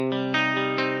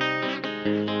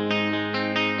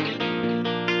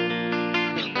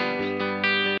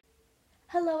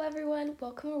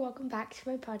back to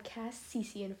my podcast,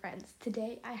 Cece and Friends.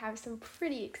 Today I have some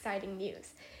pretty exciting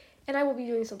news, and I will be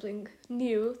doing something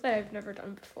new that I've never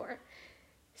done before.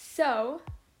 So,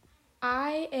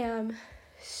 I am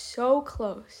so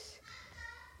close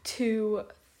to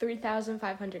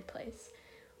 3,500 plays,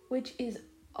 which is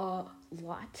a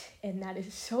lot, and that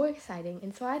is so exciting.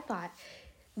 And so I thought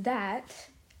that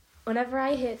whenever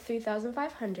I hit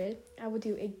 3,500, I will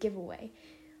do a giveaway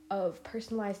of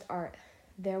personalized art.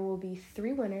 There will be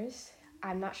 3 winners.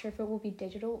 I'm not sure if it will be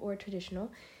digital or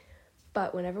traditional,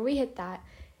 but whenever we hit that,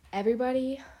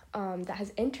 everybody that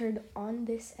has entered on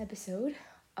this episode,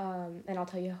 and I'll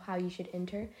tell you how you should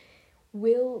enter,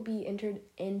 will be entered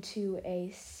into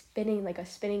a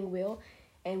spinning wheel,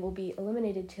 and will be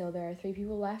eliminated till there are 3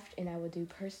 people left, and I will do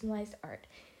personalized art.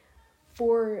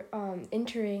 For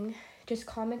entering, just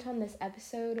comment on this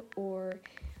episode or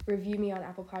review me on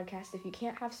Apple Podcasts if you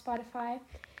can't have Spotify,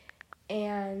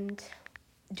 and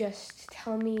just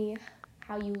tell me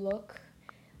how you look.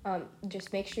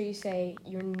 Just make sure you say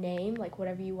your name, like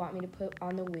whatever you want me to put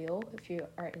on the wheel if you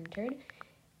are entered,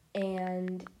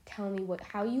 and tell me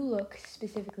how you look,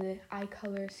 specifically eye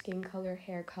color, skin color,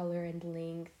 hair color, and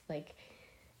length, like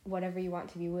whatever you want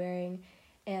to be wearing,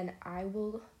 and I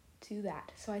will do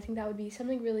that. So I think that would be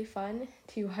something really fun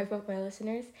to hype up my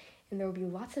listeners, and there will be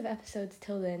lots of episodes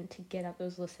till then to get up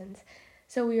those listens.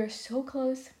 So we are so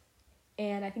close,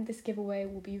 and I think this giveaway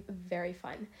will be very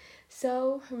fun.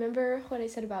 So remember what I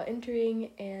said about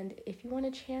entering, and if you want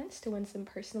a chance to win some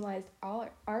personalized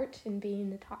art and be in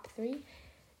the top 3,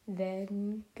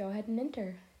 then go ahead and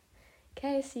enter.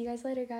 Okay, see you guys later, guys.